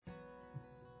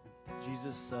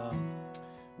Jesus,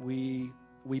 we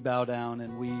bow down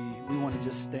and we want to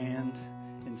just stand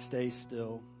and stay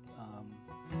still.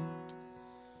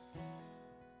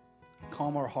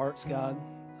 Calm our hearts, God.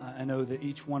 I know that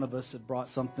each one of us have brought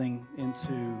something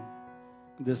into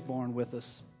this barn with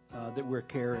us that we're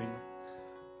carrying,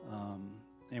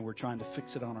 and we're trying to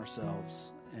fix it on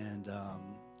ourselves. And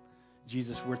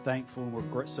Jesus, we're thankful and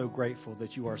we're so grateful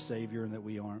that you are Savior and that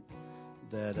we aren't.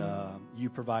 That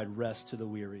you provide rest to the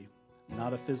weary.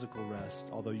 Not a physical rest,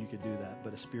 although you could do that,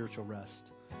 but a spiritual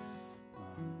rest.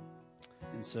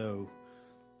 And so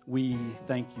we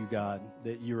thank you, God,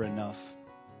 that you're enough,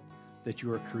 that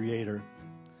you are creator,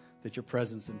 that your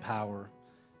presence and power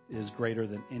is greater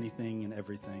than anything and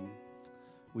everything.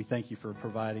 We thank you for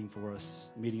providing for us,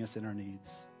 meeting us in our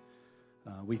needs.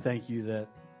 We thank you that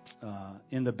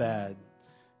in the bad,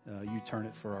 you turn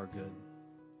it for our good.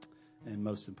 And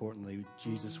most importantly,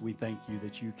 Jesus, we thank you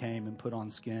that you came and put on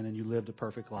skin and you lived a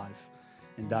perfect life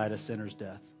and died a sinner's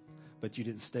death. But you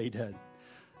didn't stay dead.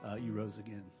 You rose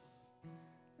again.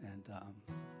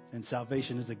 And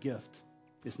salvation is a gift.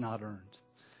 It's not earned.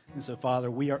 And so, Father,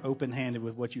 we are open-handed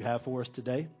with what you have for us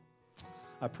today.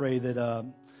 I pray that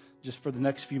just for the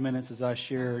next few minutes as I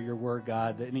share your word,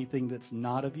 God, that anything that's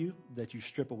not of you, that you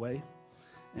strip away,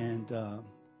 and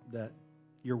that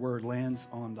your word lands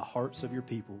on the hearts of your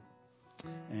people.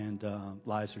 And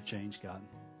lives are changed, God,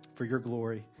 for your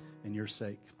glory and your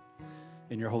sake.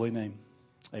 In your holy name,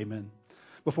 amen.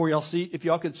 Before y'all seat, if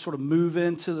y'all could sort of move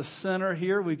into the center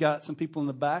here. We've got some people in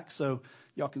the back, so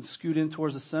y'all can scoot in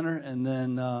towards the center. And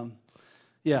then,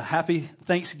 happy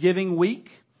Thanksgiving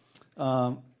week.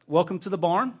 Welcome to the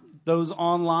barn, those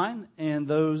online and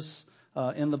those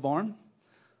in the barn.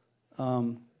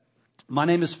 My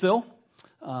name is Phil.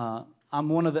 I'm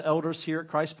one of the elders here at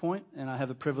Christ Point, and I have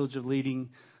the privilege of leading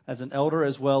as an elder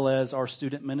as well as our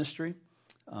student ministry.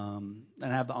 And I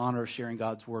have the honor of sharing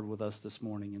God's word with us this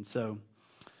morning. And so,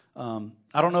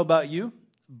 I don't know about you,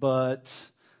 but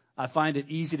I find it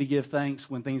easy to give thanks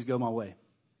when things go my way,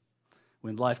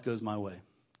 when life goes my way.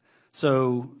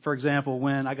 So, for example,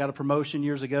 when I got a promotion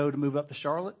years ago to move up to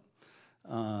Charlotte,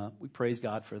 we praise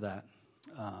God for that.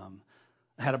 I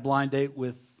had a blind date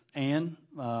with Ann,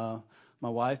 my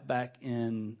wife, back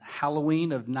in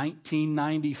Halloween of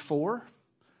 1994.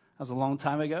 That was a long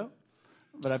time ago,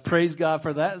 but I praise God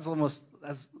for that. That's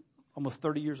almost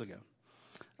 30 years ago.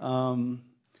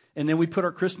 And then we put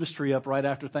our Christmas tree up right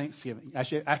after Thanksgiving,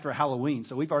 actually after Halloween.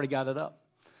 So we've already got it up.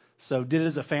 So did it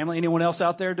as a family. Anyone else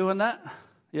out there doing that?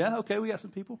 Yeah. Okay. We got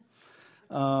some people.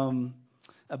 I've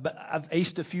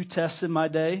aced a few tests in my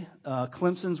day.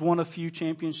 Clemson's won a few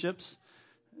championships,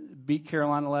 beat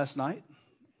Carolina last night.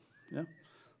 Yeah.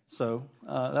 So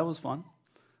that was fun.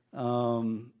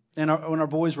 And when our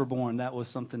boys were born, that was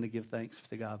something to give thanks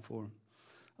to God for.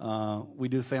 We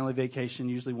do a family vacation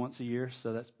usually once a year,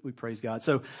 so we praise God.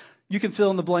 So you can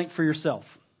fill in the blank for yourself,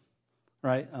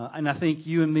 right? And I think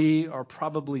you and me are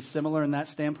probably similar in that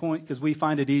standpoint because we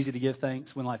find it easy to give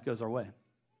thanks when life goes our way.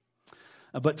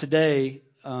 But today,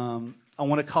 I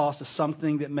want to call us to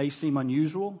something that may seem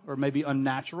unusual or maybe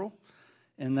unnatural,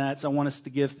 and that's I want us to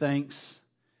give thanks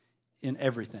in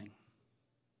everything.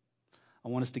 I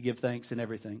want us to give thanks in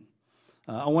everything.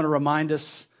 I want to remind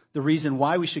us the reason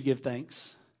why we should give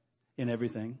thanks in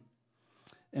everything.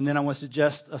 And then I want to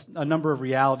suggest a number of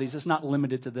realities. It's not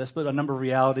limited to this, but a number of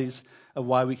realities of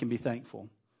why we can be thankful.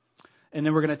 And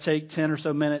then we're going to take 10 or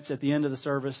so minutes at the end of the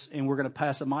service, and we're going to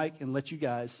pass a mic and let you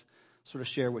guys sort of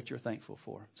share what you're thankful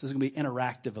for. So it's going to be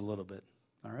interactive a little bit.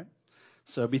 All right?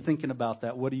 So be thinking about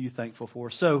that. What are you thankful for?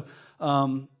 So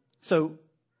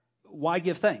why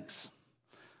give thanks?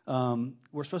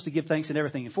 We're supposed to give thanks in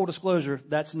everything. In full disclosure,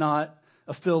 that's not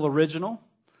a Phil original.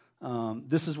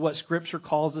 This is what Scripture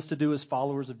calls us to do as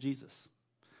followers of Jesus.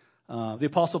 The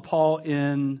Apostle Paul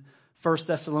in 1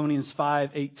 Thessalonians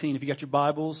 5:18. If you got your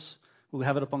Bibles, we'll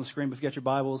have it up on the screen. But if you got your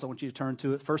Bibles, I want you to turn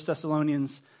to it. 1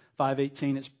 Thessalonians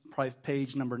 5:18. It's probably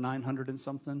page number 900 and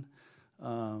something,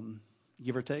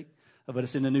 give or take. But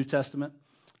it's in the New Testament.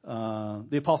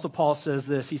 The Apostle Paul says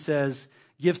this. He says,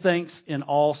 "Give thanks in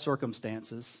all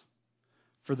circumstances,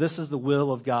 for this is the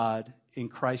will of God in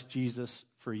Christ Jesus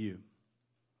for you."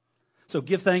 So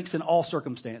give thanks in all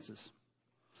circumstances.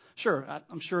 Sure,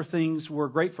 I'm sure things were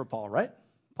great for Paul, right?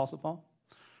 Apostle Paul?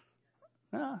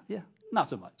 Yeah, not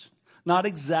so much. Not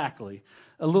exactly.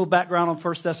 A little background on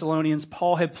 1 Thessalonians.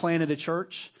 Paul had planted a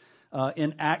church.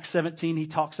 In Acts 17, he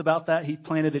talks about that. He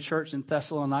planted a church in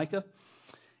Thessalonica.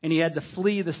 And he had to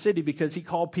flee the city because he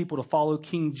called people to follow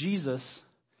King Jesus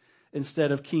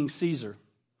instead of King Caesar.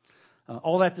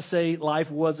 All that to say, life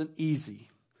wasn't easy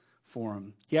for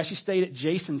him. He actually stayed at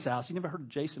Jason's house. You never heard of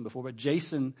Jason before, but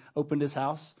Jason opened his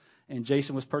house, and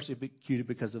Jason was persecuted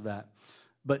because of that.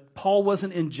 But Paul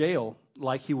wasn't in jail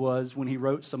like he was when he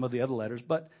wrote some of the other letters,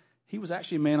 but he was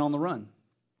actually a man on the run.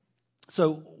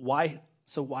 So why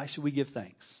should we give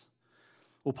thanks?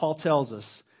 Well, Paul tells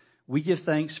us we give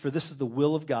thanks for this is the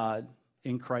will of God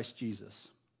in Christ Jesus.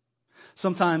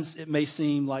 Sometimes it may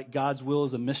seem like God's will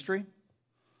is a mystery.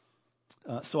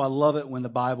 So I love it when the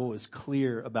Bible is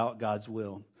clear about God's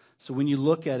will. So when you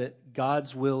look at it,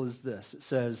 God's will is this. It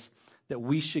says that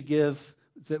we should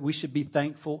be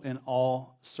thankful in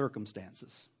all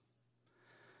circumstances.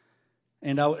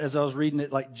 And as I was reading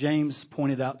it, like James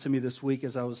pointed out to me this week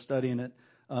as I was studying it,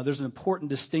 there's an important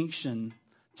distinction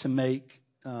to make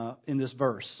in this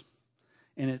verse.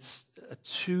 And it's a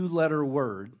 2-letter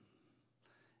word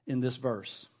in this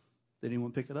verse. Did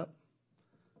anyone pick it up?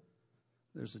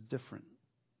 There's a different.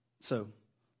 So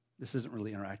this isn't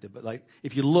really interactive, but like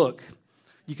if you look,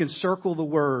 you can circle the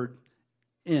word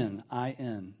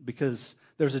I-N, because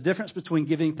there's a difference between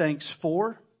giving thanks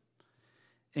for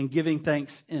and giving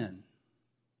thanks in.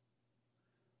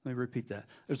 Let me repeat that.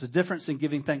 There's a difference in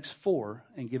giving thanks for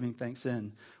and giving thanks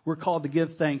in. We're called to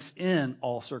give thanks in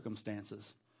all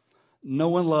circumstances. No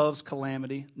one loves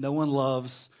calamity. No one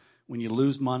loves when you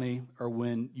lose money or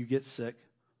when you get sick.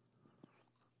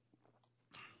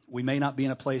 We may not be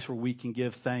in a place where we can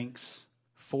give thanks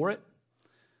for it,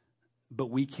 but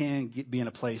we can be in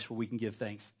a place where we can give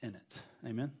thanks in it.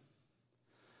 Amen?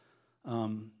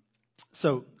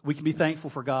 So we can be thankful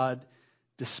for God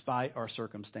despite our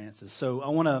circumstances. So I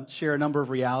want to share a number of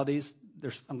realities.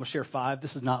 I'm going to share 5.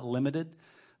 This is not limited,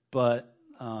 but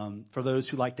for those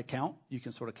who like to count, you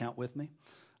can sort of count with me.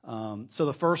 So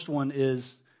the first one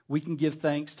is we can give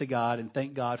thanks to God and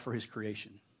thank God for His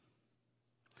creation.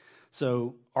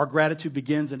 So our gratitude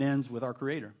begins and ends with our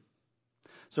Creator.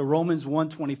 So Romans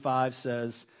 1:25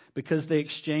 says, because they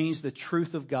exchanged the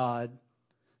truth of God,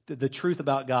 the truth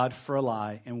about God for a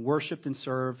lie, and worshipped and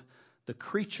served the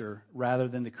creature rather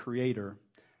than the Creator,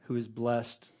 who is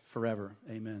blessed forever.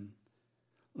 Amen.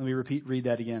 Let me read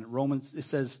that again. Romans, it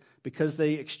says, because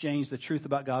they exchanged the truth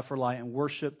about God for a lie and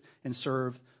worshipped and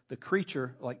served the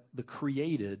creature, like the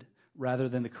created, rather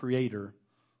than the Creator,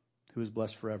 who is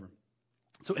blessed forever.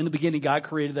 So in the beginning, God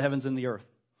created the heavens and the earth.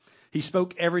 He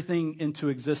spoke everything into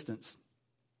existence.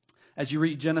 As you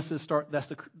read Genesis, that's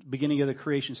the beginning of the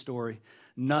creation story.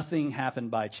 Nothing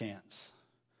happened by chance.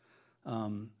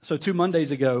 So 2 Mondays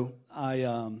ago,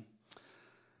 I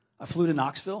flew to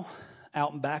Knoxville,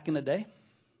 out and back in a day.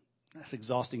 That's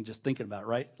exhausting just thinking about it,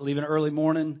 right? Leaving early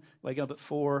morning, waking up at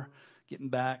 4, getting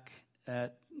back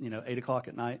at 8 o'clock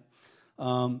at night.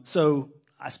 So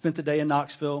I spent the day in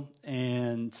Knoxville,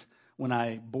 and when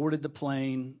I boarded the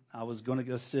plane, I was going to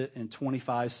go sit in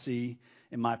 25C,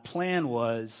 and my plan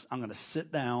was I'm going to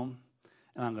sit down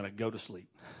and I'm going to go to sleep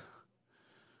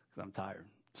because I'm tired.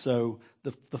 So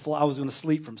I was going to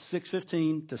sleep from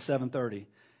 6:15 to 7:30,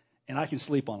 and I can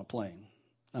sleep on a plane.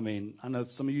 I mean, I know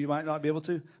some of you might not be able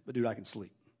to, but dude, I can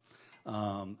sleep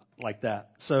like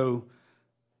that. So,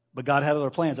 but God had other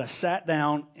plans. I sat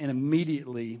down, and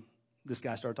immediately this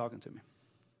guy started talking to me.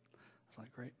 I was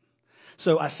like, great.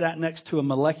 So I sat next to a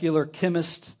molecular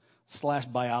chemist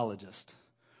 / biologist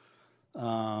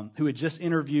who had just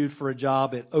interviewed for a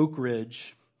job at Oak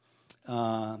Ridge,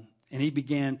 and he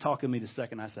began talking to me the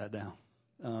second I sat down.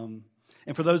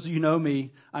 And for those of you who know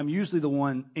me, I'm usually the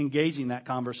one engaging that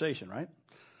conversation, right?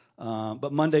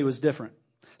 But Monday was different.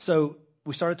 So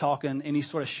we started talking, and he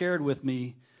sort of shared with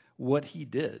me what he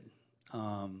did.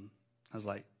 I was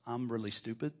like, I'm really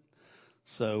stupid.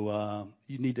 So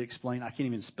you need to explain. I can't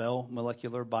even spell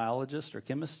molecular biologist or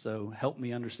chemist, so help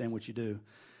me understand what you do.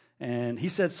 And he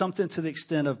said something to the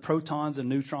extent of protons and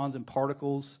neutrons and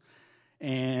particles.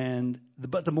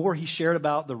 But the more he shared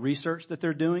about the research that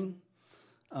they're doing,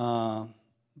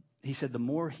 he said the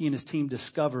more he and his team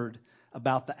discovered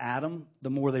about the atom, the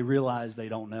more they realized they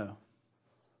don't know.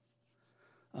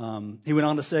 He went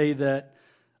on to say that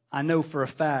I know for a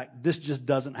fact this just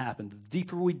doesn't happen. The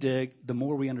deeper we dig, the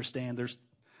more we understand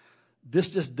this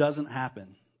just doesn't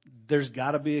happen. There's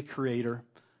got to be a creator.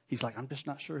 He's like, I'm just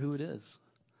not sure who it is.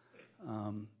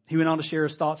 He went on to share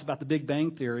his thoughts about the Big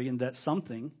Bang Theory and that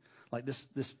something like this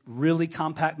really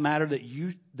compact matter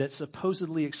that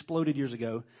supposedly exploded years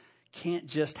ago can't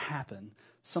just happen.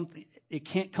 It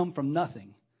can't come from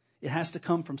nothing. It has to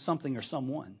come from something or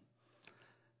someone.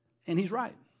 And he's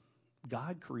right.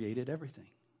 God created everything.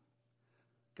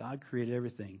 God created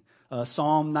everything.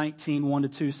 Psalm 19,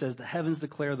 1-2 says, the heavens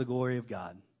declare the glory of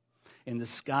God, and the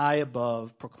sky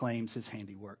above proclaims his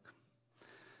handiwork.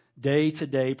 Day to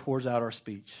day pours out our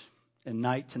speech. and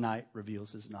night to night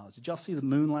reveals his knowledge. Did y'all see the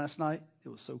moon last night? It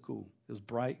was so cool. It was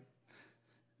bright.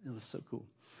 It was so cool.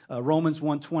 Romans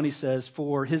 1:20 says,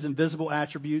 "For his invisible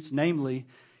attributes, namely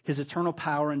his eternal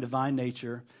power and divine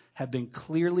nature, have been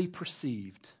clearly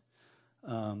perceived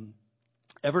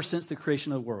ever since the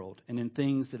creation of the world and in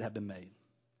things that have been made."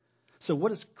 So what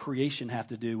does creation have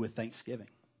to do with Thanksgiving?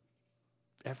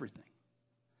 Everything.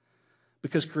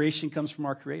 Because creation comes from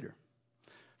our Creator.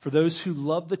 For those who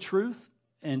love the truth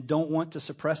and don't want to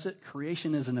suppress it,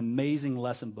 creation is an amazing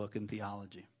lesson book in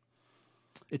theology.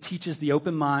 It teaches the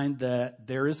open mind that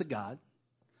there is a God,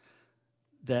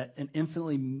 that an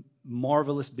infinitely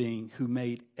marvelous being who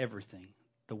made everything,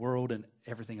 the world and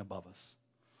everything above us.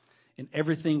 And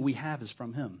everything we have is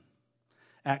from him.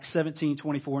 Acts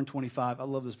 17:24 and 25, I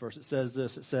love this verse. It says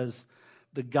this, it says,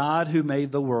 "The God who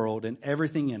made the world and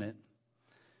everything in it,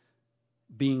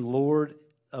 being Lord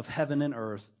of heaven and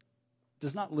earth,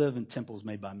 does not live in temples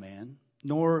made by man,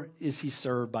 nor is he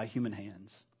served by human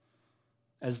hands,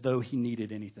 as though he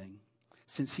needed anything,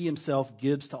 since he himself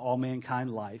gives to all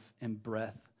mankind life and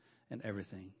breath and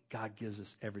everything." God gives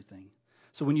us everything.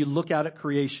 So when you look out at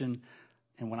creation,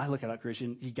 and when I look out at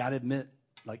creation, you got to admit,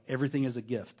 like, everything is a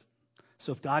gift.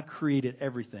 So if God created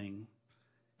everything,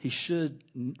 he should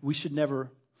never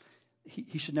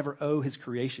owe his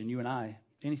creation, you and I,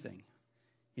 anything.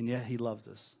 And yet he loves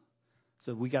us.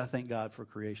 So we got to thank God for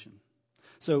creation.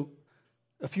 So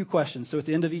a few questions. So at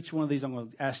the end of each one of these, I'm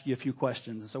going to ask you a few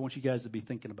questions. So I want you guys to be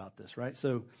thinking about this, right?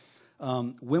 So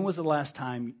when was the last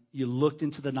time you looked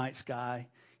into the night sky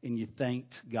and you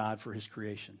thanked God for his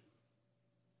creation?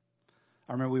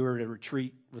 I remember we were at a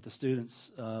retreat with the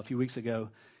students a few weeks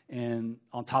ago, and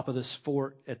on top of this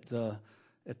fort at the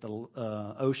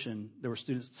ocean, there were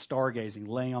students stargazing,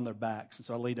 laying on their backs. And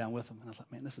so I lay down with them, and I was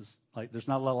like, man, this is like, there's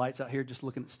not a lot of lights out here, just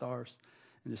looking at stars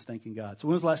and just thanking God. So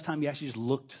when was the last time you actually just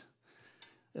looked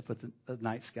up at the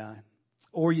night sky?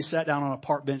 Or you sat down on a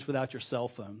park bench without your cell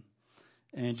phone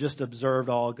and just observed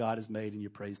all God has made and you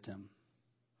praised him?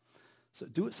 So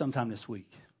do it sometime this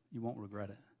week. You won't regret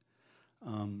it.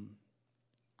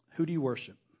 Who do you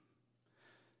worship?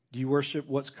 Do you worship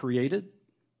what's created?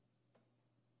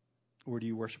 Or do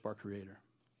you worship our Creator?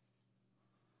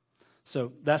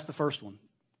 So that's the first one.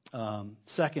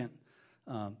 Second,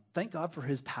 thank God for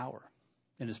his power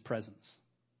and his presence.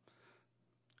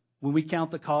 When we count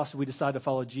the cost and we decide to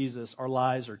follow Jesus, our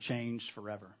lives are changed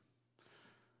forever.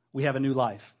 We have a new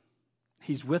life.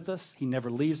 He's with us. He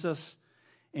never leaves us.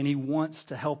 And he wants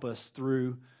to help us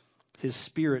through his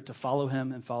Spirit to follow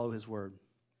him and follow his word.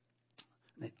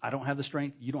 I don't have the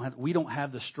strength. We don't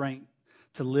have the strength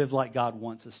to live like God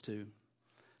wants us to.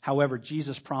 However,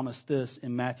 Jesus promised this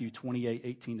in Matthew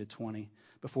 28:18-20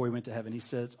 before he went to heaven. He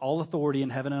says, "All authority in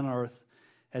heaven and earth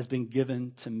has been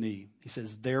given to me." He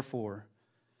says,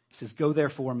 "Go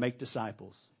therefore and make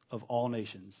disciples of all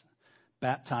nations,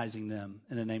 baptizing them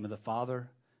in the name of the Father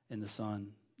and the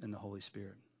Son and the Holy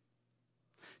Spirit,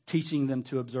 teaching them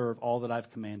to observe all that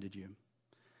I've commanded you.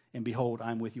 And behold,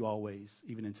 I am with you always,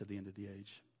 even into the end of the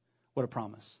age." What a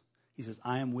promise. He says,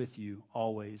 I am with you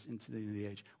always into the end of the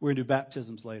age. We're going to do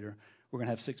baptisms later. We're going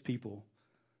to have 6 people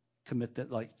commit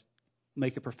that,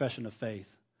 make a profession of faith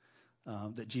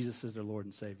that Jesus is their Lord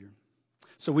and Savior.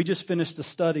 So we just finished a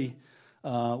study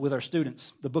with our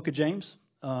students, the book of James.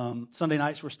 Sunday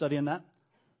nights we're studying that.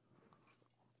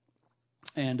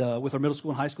 And with our middle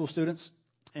school and high school students.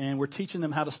 And we're teaching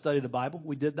them how to study the Bible.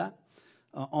 We did that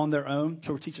on their own.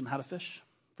 So we're teaching them how to fish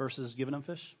versus giving them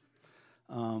fish.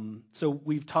 So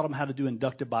we've taught them how to do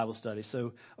inductive Bible study.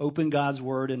 So open God's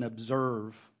Word and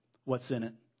observe what's in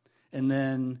it. And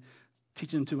then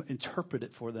teach them to interpret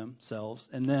it for themselves.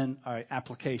 And then, all right,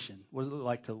 application. What does it look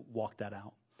like to walk that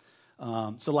out?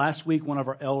 So last week, one of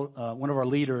our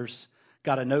leaders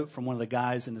got a note from one of the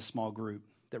guys in the small group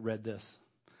that read this.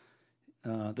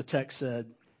 The text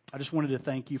said, "I just wanted to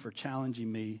thank you for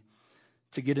challenging me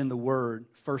to get in the Word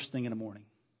first thing in the morning.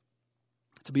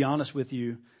 To be honest with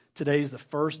you, today's the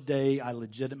first day I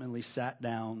legitimately sat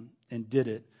down and did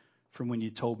it from when you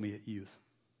told me at youth.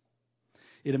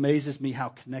 It amazes me how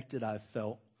connected I've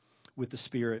felt with the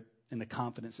Spirit and the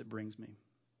confidence it brings me.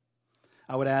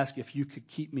 I would ask if you could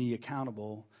keep me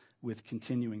accountable with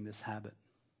continuing this habit."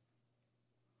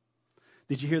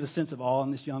 Did you hear the sense of awe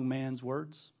in this young man's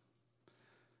words?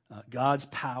 God's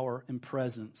power and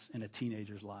presence in a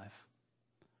teenager's life.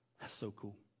 That's so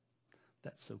cool.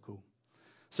 That's so cool.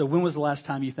 So when was the last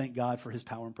time you thanked God for his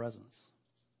power and presence?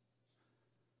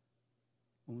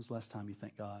 When was the last time you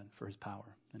thanked God for his power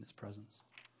and his presence?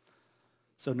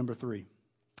 So number 3,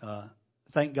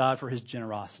 thank God for his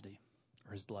generosity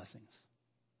or his blessings.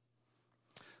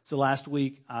 So last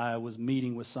week, I was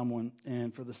meeting with someone,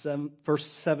 and for the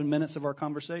first 7 minutes of our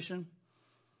conversation,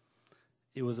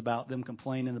 it was about them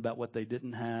complaining about what they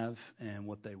didn't have and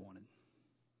what they wanted.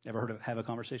 Ever have a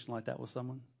conversation like that with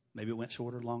someone? Maybe it went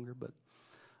shorter, longer, but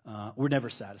we're never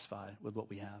satisfied with what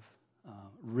we have.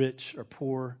 Rich or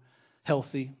poor,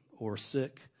 healthy or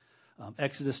sick.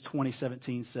 Exodus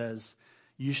 20:17 says,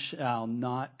 "You shall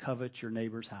not covet your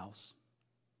neighbor's house.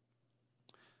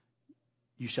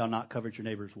 You shall not covet your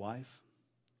neighbor's wife,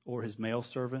 or his male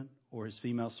servant, or his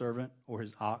female servant, or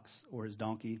his ox, or his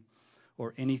donkey,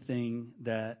 or anything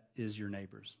that is your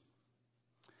neighbor's."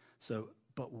 So,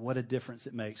 but what a difference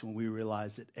it makes when we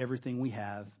realize that everything we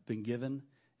have been given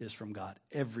is from God.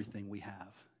 Everything we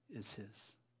have is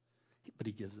His, but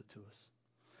He gives it to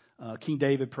us. King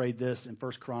David prayed this in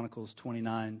 1 Chronicles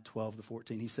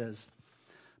 29:12-14. He says,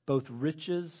 "Both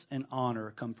riches and honor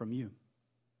come from you,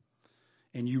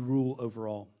 and you rule over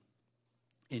all.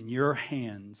 In your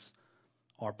hands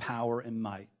are power and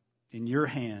might. In your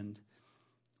hand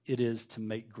it is to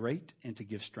make great and to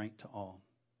give strength to all.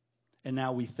 And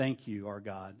now we thank you, our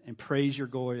God, and praise your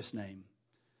glorious name.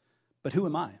 But who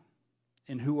am I,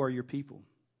 and who are your people,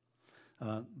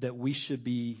 that we should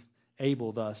be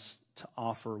able thus to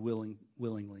offer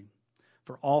willingly?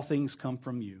 For all things come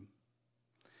from you,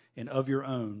 and of your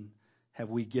own have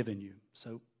we given you."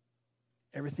 So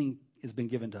everything has been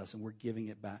given to us, and we're giving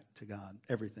it back to God,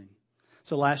 everything.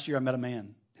 So last year I met a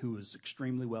man who was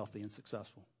extremely wealthy and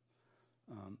successful.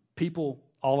 People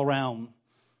all around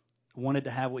wanted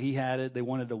to have what he had. They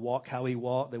wanted to walk how he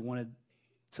walked. They wanted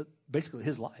to basically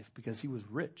his life because he was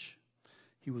rich.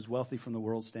 He was wealthy from the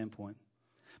world's standpoint.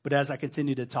 But as I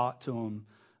continued to talk to him,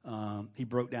 he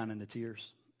broke down into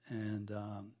tears. And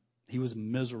he was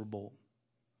miserable,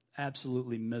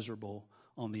 absolutely miserable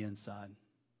on the inside.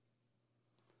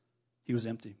 He was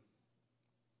empty.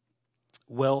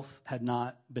 Wealth had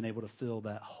not been able to fill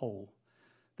that hole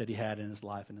that he had in his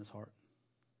life and his heart.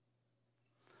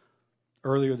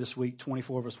 Earlier this week,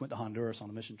 24 of us went to Honduras on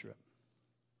a mission trip.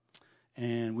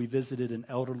 And we visited an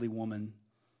elderly woman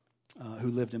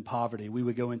who lived in poverty. We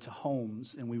would go into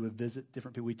homes and we would visit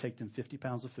different people. We'd take them 50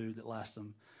 pounds of food that lasts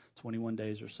them 21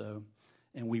 days or so.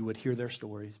 And we would hear their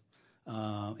stories.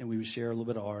 And we would share a little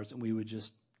bit of ours. And we'd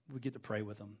get to pray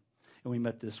with them. And we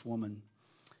met this woman.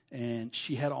 And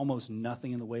she had almost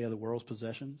nothing in the way of the world's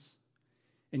possessions.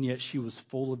 And yet she was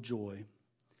full of joy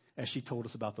as she told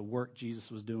us about the work Jesus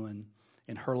was doing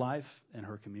in her life and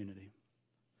her community.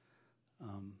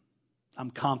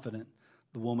 I'm confident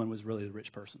the woman was really the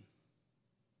rich person.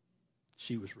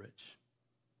 She was rich.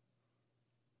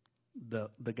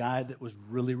 The guy that was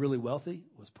really, really wealthy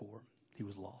was poor. He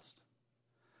was lost.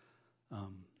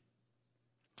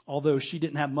 Although she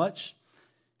didn't have much,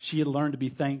 she had learned to be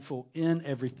thankful in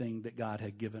everything that God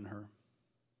had given her.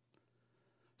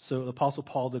 So the Apostle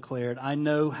Paul declared, "I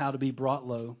know how to be brought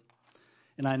low,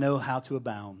 and I know how to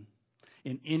abound.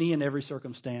 In any and every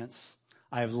circumstance,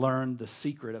 I have learned the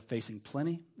secret of facing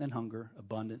plenty and hunger,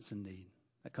 abundance and need."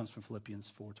 That comes from Philippians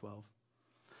 4:12.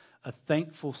 A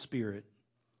thankful spirit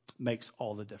makes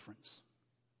all the difference.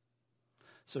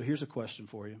 So here's a question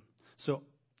for you. So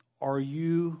are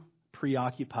you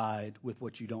preoccupied with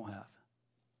what you don't have?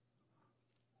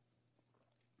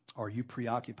 Are you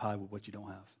preoccupied with what you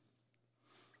don't have?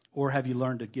 Or have you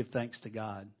learned to give thanks to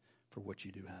God for what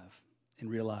you do have and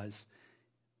realize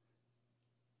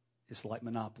it's like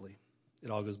Monopoly. It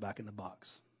all goes back in the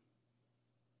box.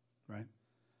 Right?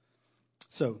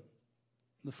 So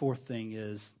the fourth thing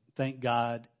is thank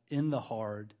God in the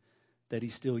hard that He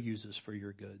still uses for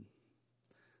your good.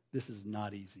 This is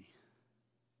not easy.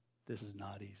 This is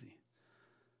not easy.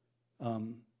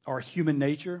 Our human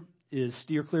nature is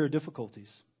steer clear of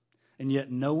difficulties. And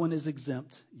yet no one is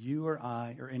exempt, you or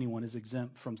I or anyone is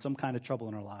exempt from some kind of trouble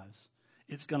in our lives.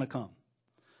 It's going to come.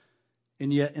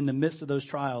 And yet in the midst of those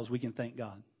trials, we can thank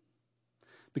God.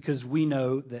 Because we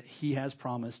know that He has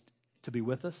promised to be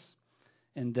with us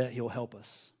and that He'll help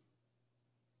us.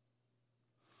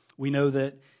 We know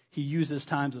that He uses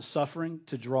times of suffering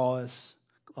to draw us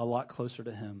a lot closer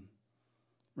to Him.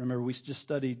 Remember, we just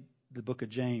studied the book of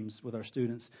James with our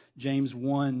students. James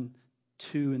 1,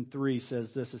 2, and 3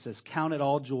 says this. It says, "Count it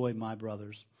all joy, my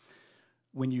brothers,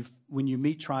 when you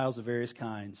meet trials of various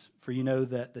kinds, for you know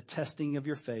that the testing of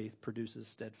your faith produces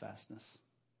steadfastness."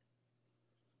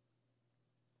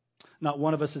 Not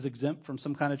one of us is exempt from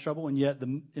some kind of trouble, and yet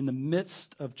in the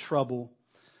midst of trouble,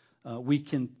 we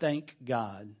can thank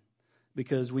God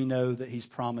because we know that He's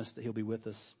promised that He'll be with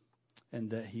us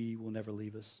and that He will never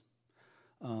leave us.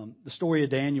 The story of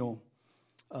Daniel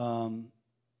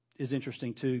is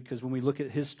interesting too, because when we look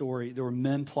at his story, there were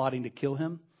men plotting to kill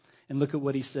him, And look at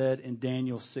what he said in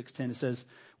Daniel 6:10. It says,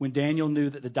 when Daniel knew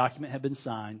that the document had been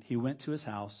signed, he went to his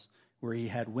house where he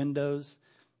had windows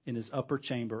in his upper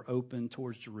chamber open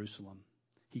towards Jerusalem.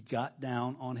 He got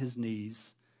down on his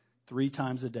knees 3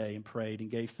 times a day and prayed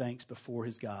and gave thanks before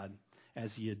his God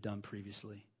as he had done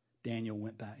previously. Daniel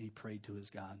went back and he prayed to his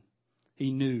God.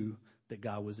 He knew that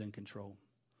God was in control.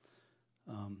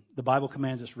 The Bible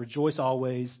commands us, rejoice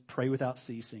always, pray without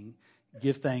ceasing,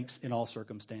 give thanks in all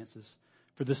circumstances,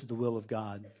 for this is the will of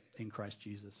God in Christ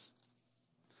Jesus.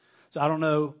 So I don't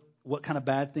know what kind of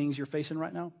bad things you're facing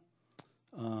right now,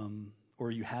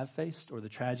 or you have faced, or the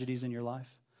tragedies in your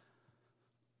life,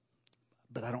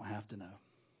 but I don't have to know.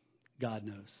 God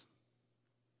knows.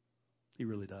 He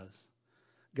really does.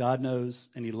 God knows,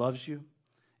 and he loves you,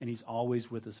 and he's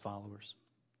always with his followers.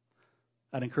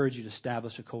 I'd encourage you to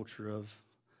establish a culture of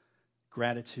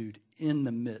gratitude in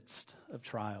the midst of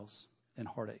trials and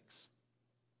heartaches.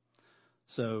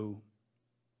 So,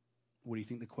 what do you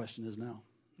think the question is now,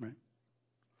 right?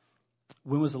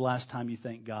 When was the last time you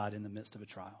thanked God in the midst of a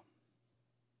trial?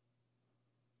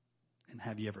 And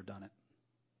have you ever done it?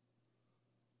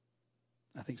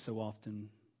 I think so often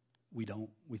we don't.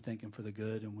 We thank him for the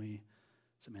good, and we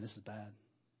say, man, this is bad.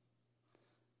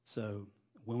 So,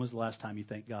 when was the last time you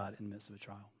thanked God in the midst of a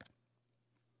trial?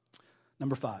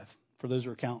 Number 5, for those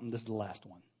who are counting, this is the last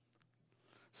one.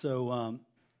 So,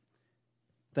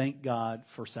 thank God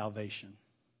for salvation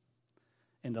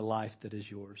and the life that is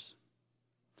yours.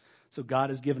 So God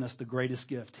has given us the greatest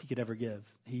gift he could ever give.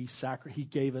 He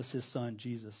gave us his son,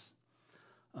 Jesus.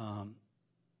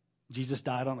 Jesus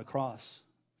died on a cross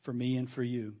for me and for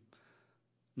you,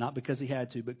 not because he had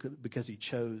to, but because he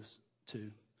chose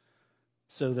to,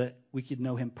 so that we could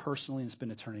know him personally and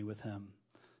spend eternity with him.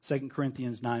 2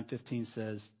 Corinthians 9:15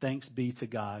 says, thanks be to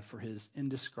God for his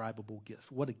indescribable gift.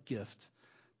 What a gift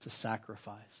to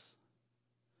sacrifice.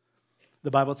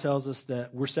 The Bible tells us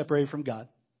that we're separated from God,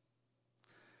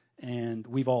 and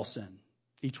we've all sinned,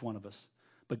 each one of us.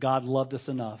 But God loved us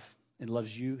enough, and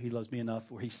loves you, he loves me enough,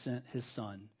 where he sent his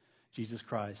son, Jesus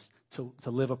Christ, to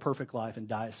live a perfect life and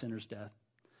die a sinner's death.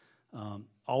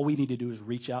 All we need to do is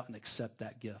reach out and accept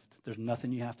that gift. There's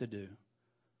nothing you have to do.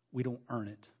 We don't earn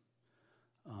it.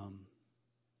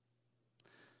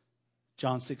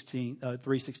 John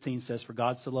 3:16 says, for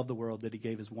God so loved the world that he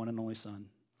gave his one and only son,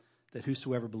 that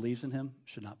whosoever believes in him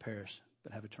should not perish,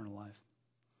 but have eternal life.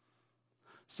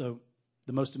 So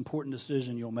the most important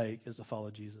decision you'll make is to follow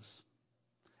Jesus.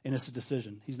 And it's a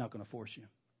decision. He's not going to force you.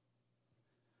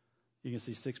 You can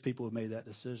see 6 people who made that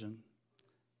decision,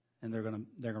 and they're going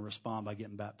to respond by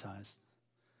getting baptized.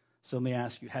 So let me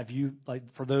ask you, have you,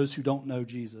 like, for those who don't know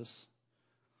Jesus,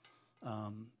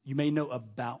 you may know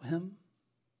about him,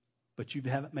 but you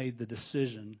haven't made the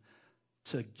decision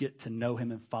to get to know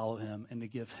him and follow him and to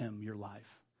give him your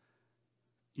life.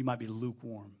 You might be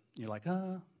lukewarm. You're like,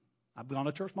 I've gone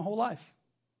to church my whole life.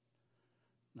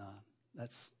 No,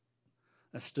 that's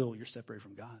still, you're separated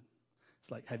from God. It's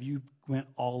like, have you went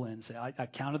all in and say, I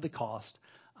counted the cost.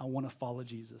 I want to follow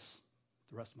Jesus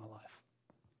the rest of my life.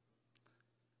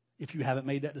 If you haven't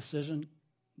made that decision,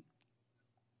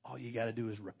 all you got to do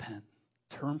is repent.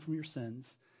 Turn from your sins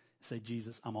and say,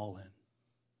 Jesus, I'm all in.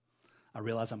 I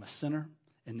realize I'm a sinner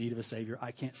in need of a Savior.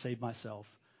 I can't save myself.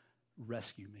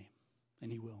 Rescue me.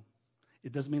 And he will.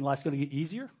 It doesn't mean life's going to get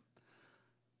easier,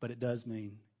 but it does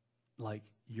mean, like,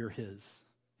 you're his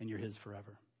and you're his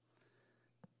forever.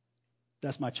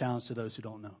 That's my challenge to those who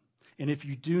don't know. And if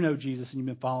you do know Jesus and you've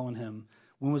been following him,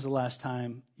 when was the last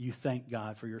time you thanked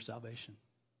God for your salvation?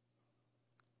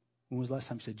 When was the last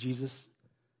time you said, Jesus,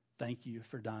 thank you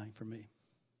for dying for me?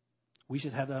 We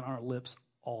should have that on our lips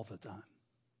all the time.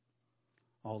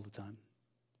 All the time.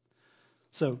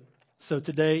 So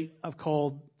today I've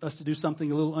called us to do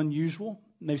something a little unusual.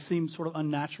 It may seem sort of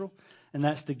unnatural, and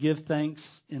that's to give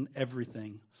thanks in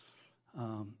everything.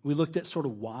 We looked at sort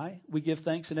of why we give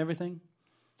thanks in everything.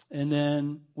 And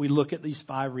then we look at these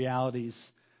 5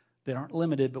 realities that aren't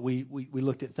limited, but we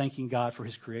looked at thanking God for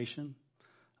his creation,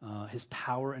 his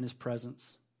power and his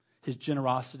presence, his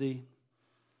generosity,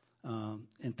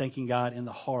 and thanking God in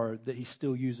the hard that he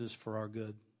still uses for our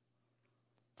good.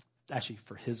 Actually,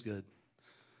 for his good.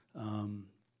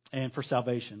 And for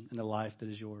salvation in the life that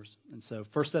is yours. And so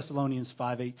 1 Thessalonians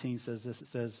 5:18 says this. It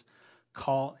says,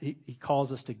 he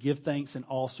calls us to give thanks in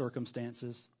all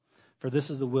circumstances, for this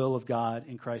is the will of God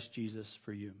in Christ Jesus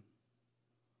for you.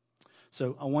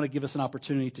 So I want to give us an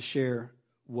opportunity to share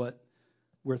what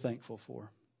we're thankful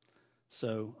for.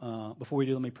 So before we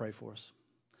do, let me pray for us.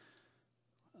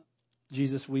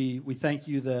 Jesus, we thank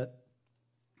you that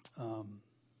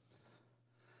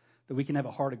we can have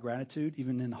a heart of gratitude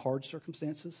even in hard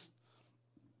circumstances.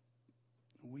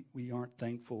 we aren't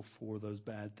thankful for those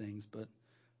bad things, but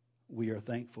we are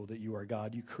thankful that you are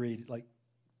God. You created,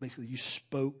 basically you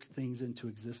spoke things into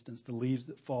existence, the leaves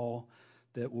that fall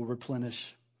that will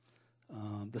replenish,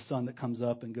 the sun that comes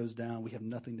up and goes down. We have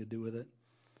nothing to do with it.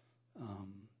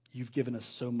 You've given us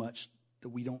so much that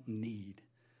we don't need,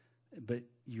 but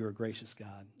you're a gracious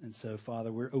God. And so,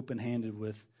 Father, we're open-handed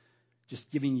with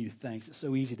just giving you thanks. It's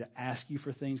so easy to ask you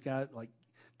for things, God. Like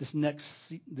this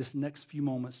next few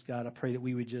moments, God, I pray that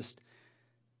we would just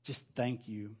thank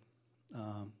you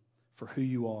for who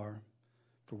you are,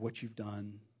 for what you've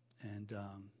done, and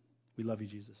we love you,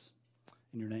 Jesus.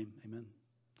 In your name, amen.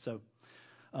 So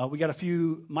we got a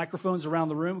few microphones around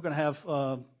the room. We're going to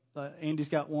have Andy's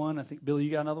got one. I think Billy,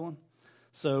 you got another one.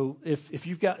 So if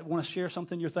you've want to share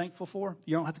something you're thankful for,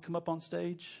 you don't have to come up on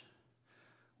stage.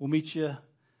 We'll meet you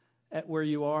at where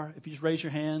you are. If you just raise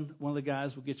your hand, one of the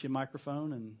guys will get you a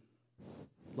microphone, and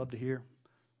love to hear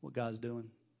what God's doing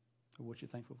or what you're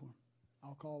thankful for.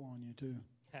 I'll call on you too.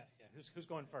 Yeah. Who's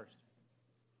going first?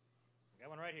 We got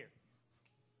one right here.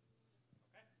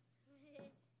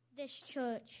 Okay. This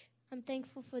church. I'm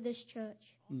thankful for this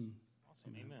church.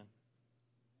 Awesome. Amen.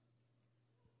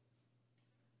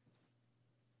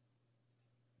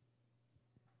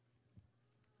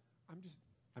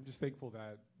 I'm just thankful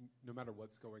that no matter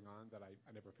what's going on, that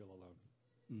I never feel alone.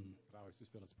 That I always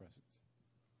just feel His presence.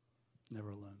 Never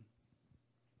alone.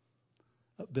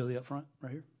 Billy up front,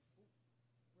 right here.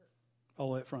 All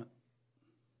the way up front.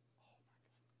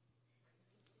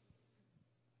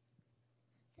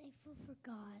 Thankful for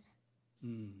God.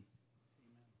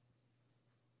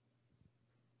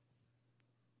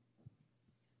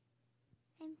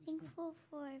 I'm thankful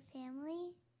for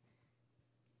family.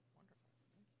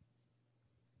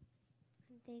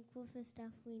 I'm thankful for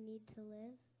stuff we need to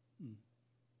live.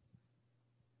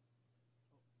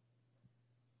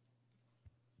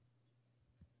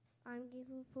 I'm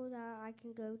thankful that I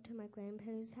can go to my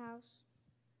grandparents' house.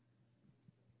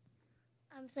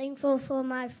 I'm thankful for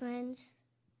my friends.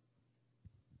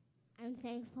 I'm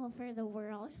thankful for the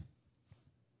world.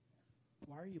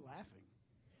 Why are you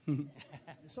laughing?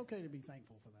 It's okay to be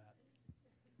thankful for that.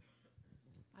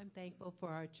 I'm thankful for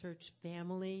our church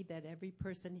family, that every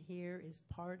person here is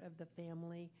part of the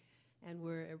family, and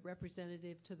we're a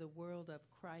representative to the world of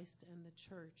Christ and the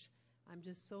church. I'm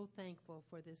just so thankful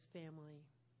for this family.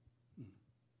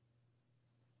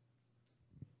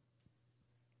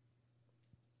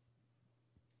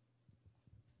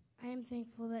 I am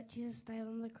thankful that Jesus died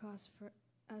on the cross for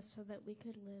us so that we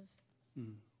could live.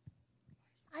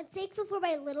 I'm thankful for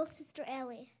my little sister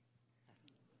Ellie.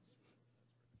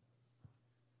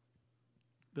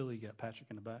 Billy, you got Patrick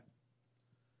in the back.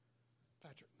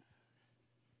 Patrick.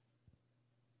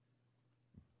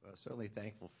 Certainly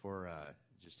thankful for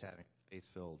just having a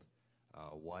faith-filled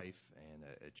wife and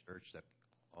a church that,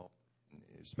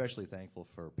 especially thankful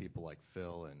for people like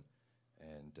Phil and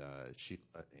she,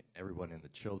 everyone in the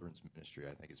children's ministry.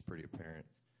 I think it's pretty apparent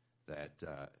that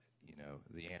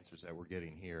the answers that we're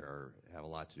getting here have a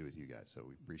lot to do with you guys. So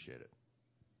we appreciate it.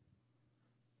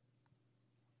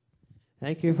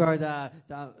 Thank you for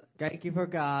thank you for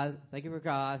God. Thank you for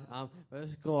God. For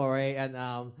His glory,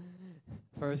 and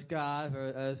first God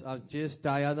for us. Jesus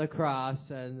died on the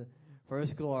cross, and for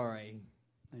His glory.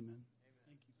 Amen.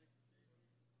 Thank you.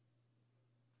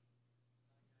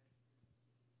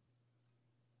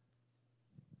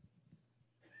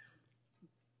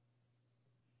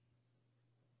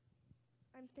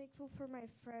 I'm thankful for my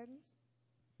friends.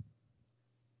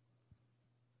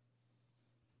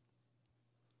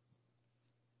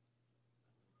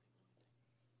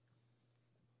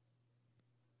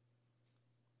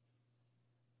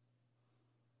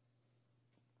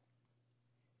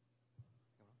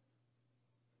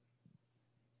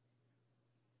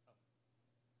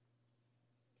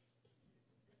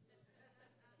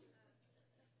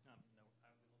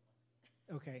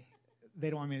 Okay. They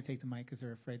don't want me to take the mic because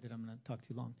they're afraid that I'm going to talk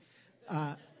too long.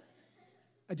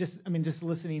 Just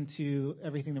listening to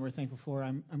everything that we're thankful for,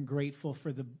 I'm grateful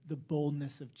for the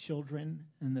boldness of children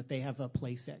and that they have a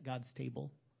place at God's table.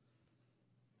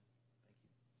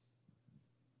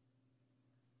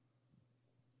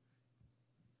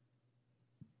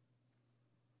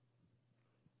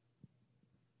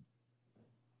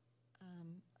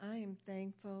 I am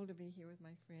thankful to be here with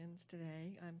my friends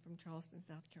today. I'm from Charleston,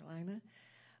 South Carolina,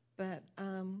 but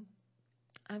I'm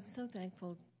so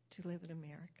thankful to live in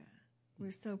America.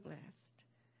 We're so blessed,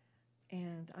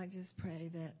 and I just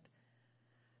pray that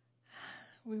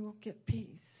we will get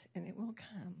peace, and it will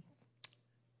come.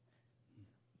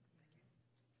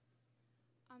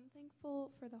 I'm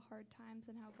thankful for the hard times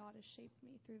and how God has shaped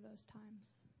me through those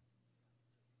times.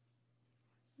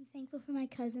 I'm thankful for my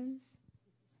cousins.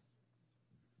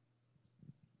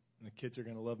 And the kids are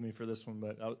going to love me for this one,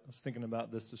 but I was thinking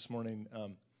about this morning.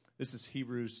 This is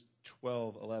Hebrews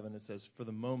 12:11. It says, "For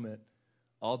the moment,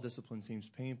 all discipline seems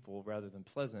painful rather than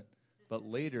pleasant, but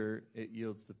later it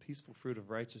yields the peaceful fruit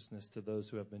of righteousness to those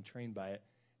who have been trained by it."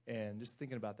 And just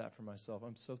thinking about that for myself,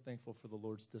 I'm so thankful for the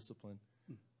Lord's discipline.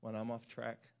 When I'm off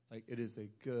track, like, it is a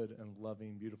good and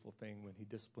loving, beautiful thing when he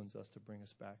disciplines us to bring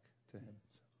us back to him.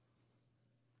 So.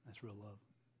 That's real love.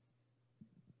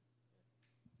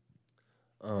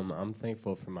 I'm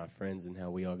thankful for my friends and how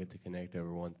we all get to connect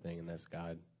over one thing, and that's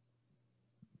God.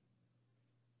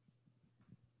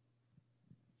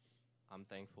 I'm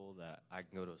thankful that I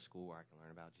can go to a school where I can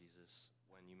learn about Jesus.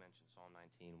 When you mentioned Psalm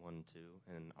 19, 1 and 2,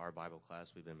 in our Bible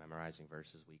class, we've been memorizing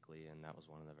verses weekly, and that was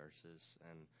one of the verses.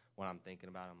 And when I'm thinking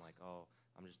about it, I'm like, oh,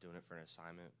 I'm just doing it for an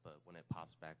assignment. But when it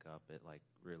pops back up, it, like,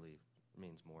 really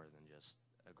means more than just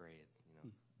a grade, you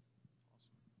know.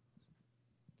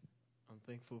 I'm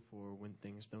thankful for when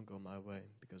things don't go my way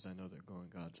because I know they're going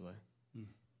God's way.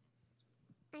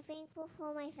 I'm thankful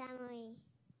for my family.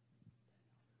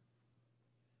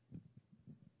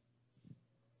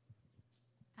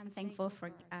 I'm thankful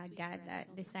for God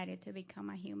that decided to become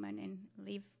a human and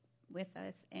live with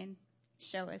us and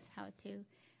show us how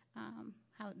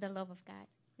the love of God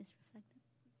is reflected.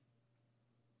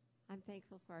 I'm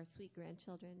thankful for our sweet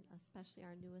grandchildren, especially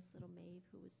our newest little Maeve,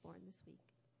 who was born this week.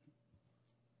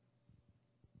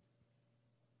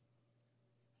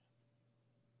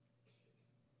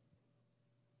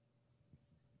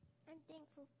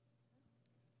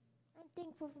 I'm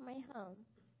thankful for my home.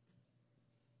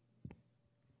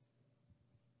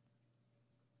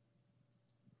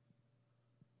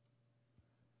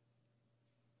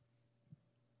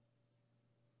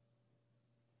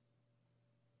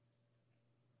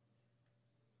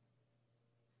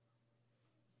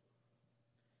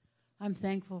 I'm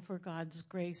thankful for God's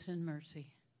grace and mercy.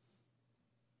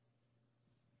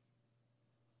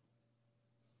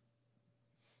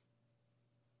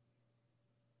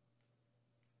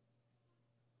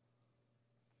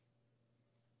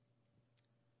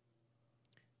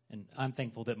 And I'm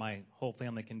thankful that my whole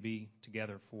family can be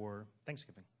together for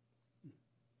Thanksgiving.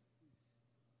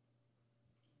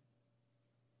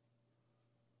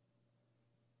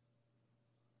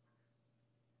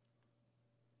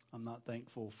 I'm not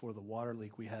thankful for the water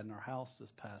leak we had in our house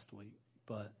this past week,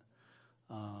 but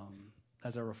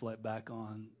as I reflect back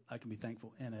on, I can be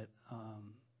thankful in it.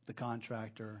 The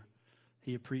contractor,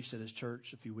 he had preached at his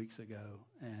church a few weeks ago,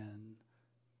 and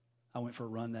I went for a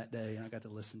run that day, and I got to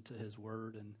listen to his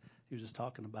word, and he was just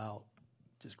talking about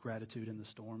just gratitude in the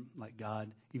storm, like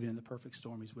God, even in the perfect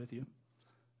storm, he's with you.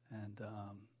 And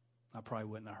I probably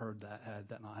wouldn't have heard that had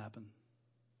that not happened.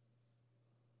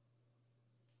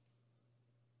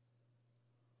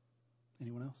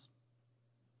 Anyone else?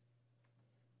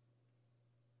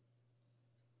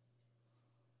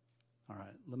 All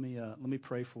right, let me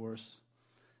pray for us,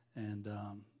 and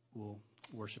we'll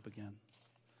worship again.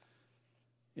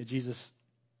 Yeah, Jesus,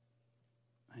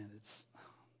 man, it's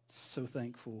so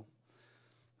thankful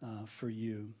for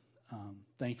you.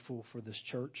 Thankful for this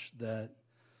church that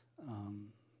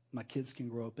my kids can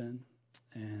grow up in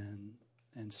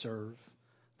and serve.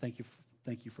 Thank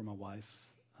you for my wife.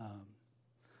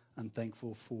 I'm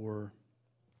thankful for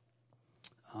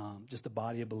just the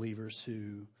body of believers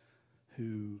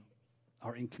who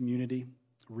are in community,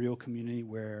 real community,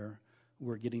 where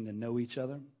we're getting to know each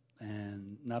other,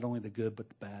 and not only the good but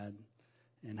the bad,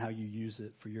 and how you use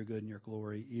it for your good and your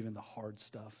glory, even the hard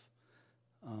stuff.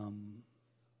 And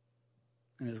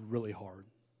it's really hard.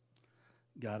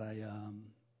 God,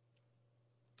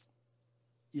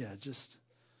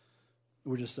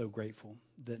 we're just so grateful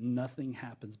that nothing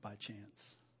happens by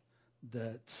chance,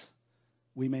 that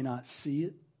we may not see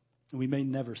it, and we may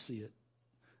never see it,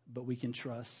 but we can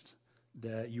trust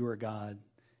that you are God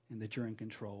and that you're in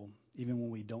control, even when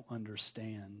we don't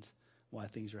understand why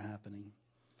things are happening.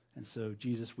 And so,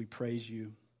 Jesus, we praise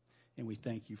you and we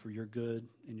thank you for your good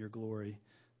and your glory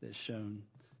that's shown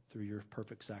through your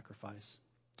perfect sacrifice.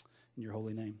 In your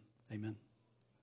holy name, amen.